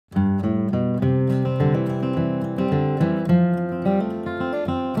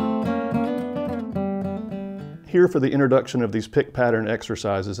here for the introduction of these pick pattern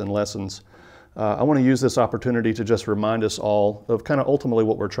exercises and lessons. I want to use this opportunity to just remind us all of kind of ultimately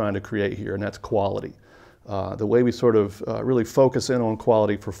what we're trying to create here, and that's quality. The way we sort of really focus in on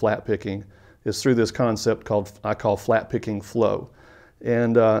quality for flat picking is through this concept I call flat picking flow.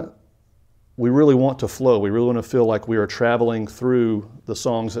 And we really want to flow. We really want to feel like we are traveling through the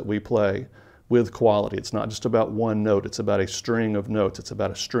songs that we play with quality. It's not just about one note. It's about a string of notes. It's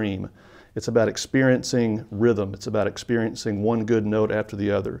about a stream. It's about experiencing rhythm. It's about experiencing one good note after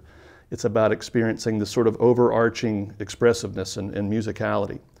the other. It's about experiencing this sort of overarching expressiveness and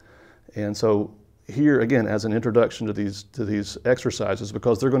musicality. And so here, again, as an introduction to these exercises,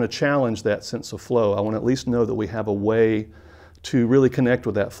 because they're going to challenge that sense of flow, I want to at least know that we have a way to really connect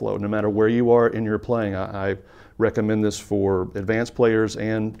with that flow, no matter where you are in your playing. I recommend this for advanced players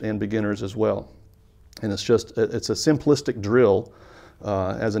and beginners as well. And it's a simplistic drill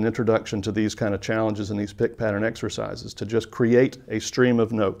as an introduction to these kind of challenges and these pick pattern exercises, to just create a stream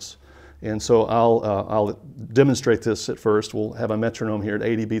of notes. And so I'll demonstrate this at first. We'll have a metronome here at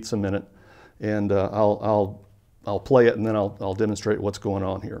 80 beats a minute, and I'll play it, and then I'll demonstrate what's going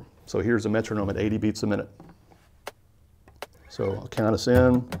on here. So here's a metronome at 80 beats a minute. So I'll count us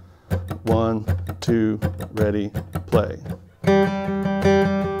in. 1, 2, ready, play.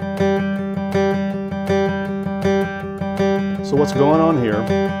 So what's going on here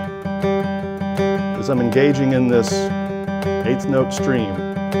is I'm engaging in this 8th note stream.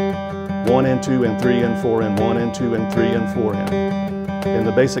 1 and 2 and 3 and 4 and 1 and 2 and 3 and 4 and. And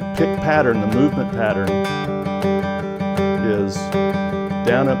the basic pick pattern, the movement pattern, is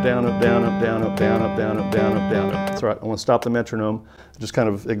down, up, down, up, down, up, down, up, down, up, down, up, down, up, down, up. That's right. I want to stop the metronome, just kind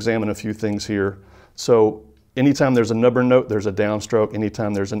of examine a few things here. So anytime there's a number note, there's a downstroke.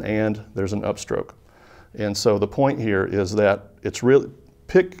 Anytime there's an and, there's an upstroke. And so the point here is that it's really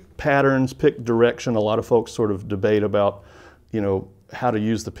pick patterns, pick direction. A lot of folks sort of debate about, how to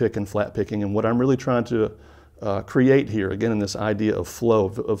use the pick and flat picking. And what I'm really trying to create here, again, in this idea of flow,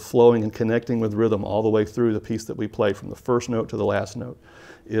 of flowing and connecting with rhythm all the way through the piece that we play, from the first note to the last note,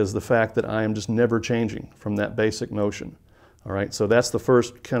 is the fact that I am just never changing from that basic motion. All right, so that's the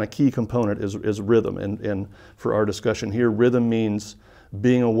first kind of key component is rhythm. And for our discussion here, rhythm means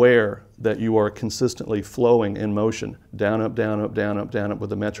being aware that you are consistently flowing in motion, down, up, down, up, down, up, down, up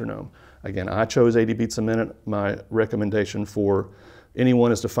with a metronome. Again, I chose 80 beats a minute. My recommendation for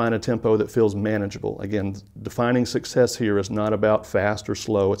anyone is to find a tempo that feels manageable. Again, defining success here is not about fast or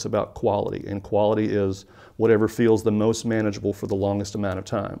slow, it's about quality. And quality is whatever feels the most manageable for the longest amount of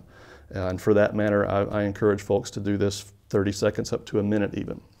time. And for that matter, I encourage folks to do this 30 seconds up to a minute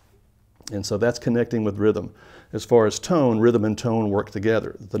even. And so that's connecting with rhythm. As far as tone, rhythm and tone work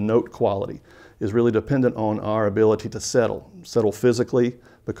together. The note quality is really dependent on our ability to settle physically,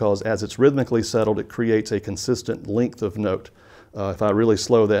 because as it's rhythmically settled, it creates a consistent length of note. If I really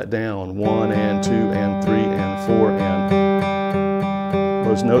slow that down, 1 and 2 and 3 and 4 and,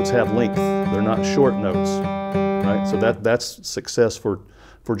 those notes have length. They're not short notes, right? So that's success for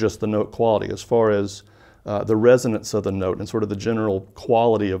just the note quality. As far as the resonance of the note and sort of the general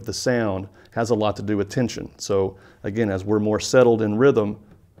quality of the sound has a lot to do with tension. So again, as we're more settled in rhythm,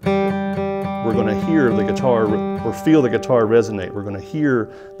 we're going to hear the guitar or feel the guitar resonate. We're going to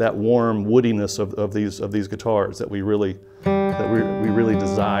hear that warm woodiness of these guitars that we really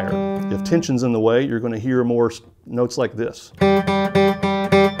desire. If tension's in the way, you're going to hear more notes like this,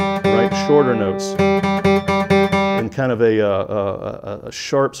 right? Shorter notes, and kind of a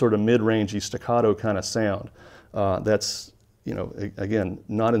sharp sort of mid-rangey staccato kind of sound. That's, again,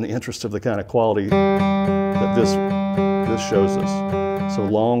 not in the interest of the kind of quality that this shows us. So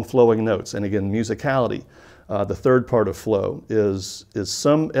long flowing notes, and again, musicality. The third part of flow is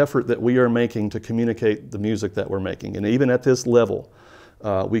some effort that we are making to communicate the music that we're making. And even at this level,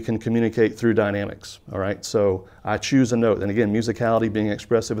 we can communicate through dynamics, all right? So I choose a note, and again, musicality, being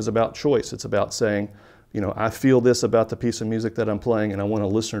expressive, is about choice. It's about saying, I feel this about the piece of music that I'm playing, and I want a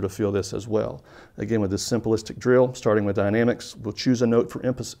listener to feel this as well. Again, with this simplistic drill, starting with dynamics, we'll choose a note for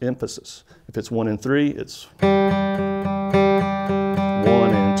emphasis. If it's 1 and 3, it's 1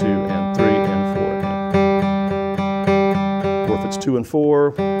 and 2 and 3 and 4. Or if it's 2 and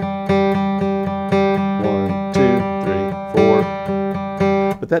 4, 1, 2, 3,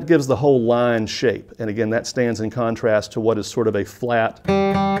 4. But that gives the whole line shape. And again, that stands in contrast to what is sort of a flat,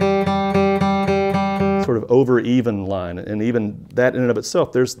 sort of over-even line. And even that in and of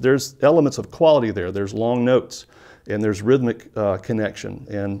itself, there's elements of quality there. There's long notes, and there's rhythmic connection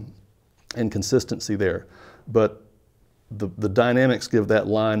and consistency there. But the dynamics give that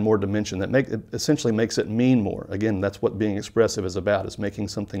line more dimension. It essentially makes it mean more. Again, that's what being expressive is about, is making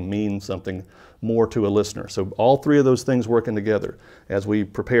something mean something more to a listener. So all three of those things working together as we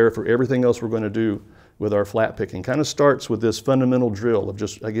prepare for everything else we're going to do with our flat picking kind of starts with this fundamental drill of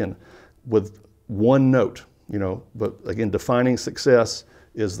just, again, with one note, you know, but again, defining success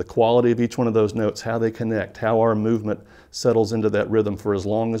is the quality of each one of those notes, how they connect, how our movement settles into that rhythm for as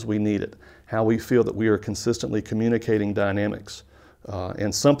long as we need it, how we feel that we are consistently communicating dynamics,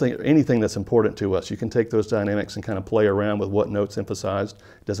 and anything that's important to us. You can take those dynamics and kind of play around with what notes emphasized.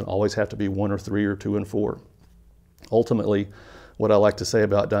 It doesn't always have to be 1 or 3 or 2 and 4. Ultimately, what I like to say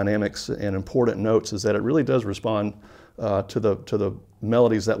about dynamics and important notes is that it really does respond to the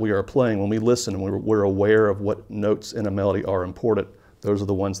melodies that we are playing. When we listen and we're aware of what notes in a melody are important, those are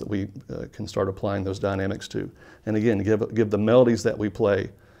the ones that we can start applying those dynamics to. And again, give the melodies that we play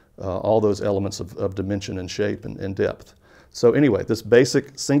all those elements of dimension and shape and depth. So anyway, this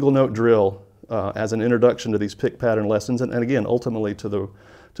basic single note drill as an introduction to these pick pattern lessons, and again, ultimately to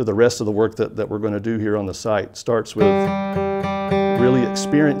the rest of the work that we're going to do here on the site, starts with really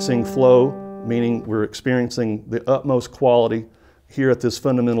experiencing flow, meaning we're experiencing the utmost quality here at this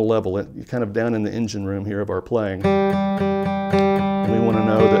fundamental level, kind of down in the engine room here of our playing. And we want to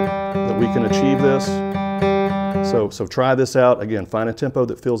know that we can achieve this. So try this out. Again, find a tempo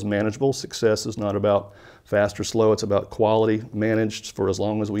that feels manageable. Success is not about fast or slow. It's about quality managed for as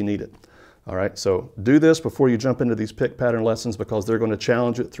long as we need it. All right, so do this before you jump into these pick pattern lessons, because they're going to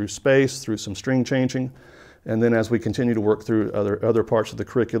challenge it through space, through some string changing. And then as we continue to work through other parts of the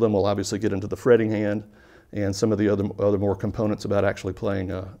curriculum, we'll obviously get into the fretting hand and some of the other more components about actually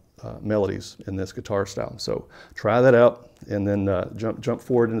playing melodies in this guitar style. So try that out, and then jump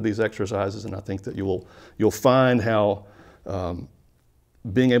forward into these exercises, and I think that you'll find how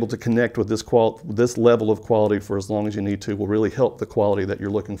being able to connect with this level of quality for as long as you need to will really help the quality that you're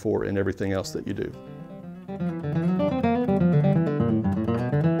looking for in everything else that you do.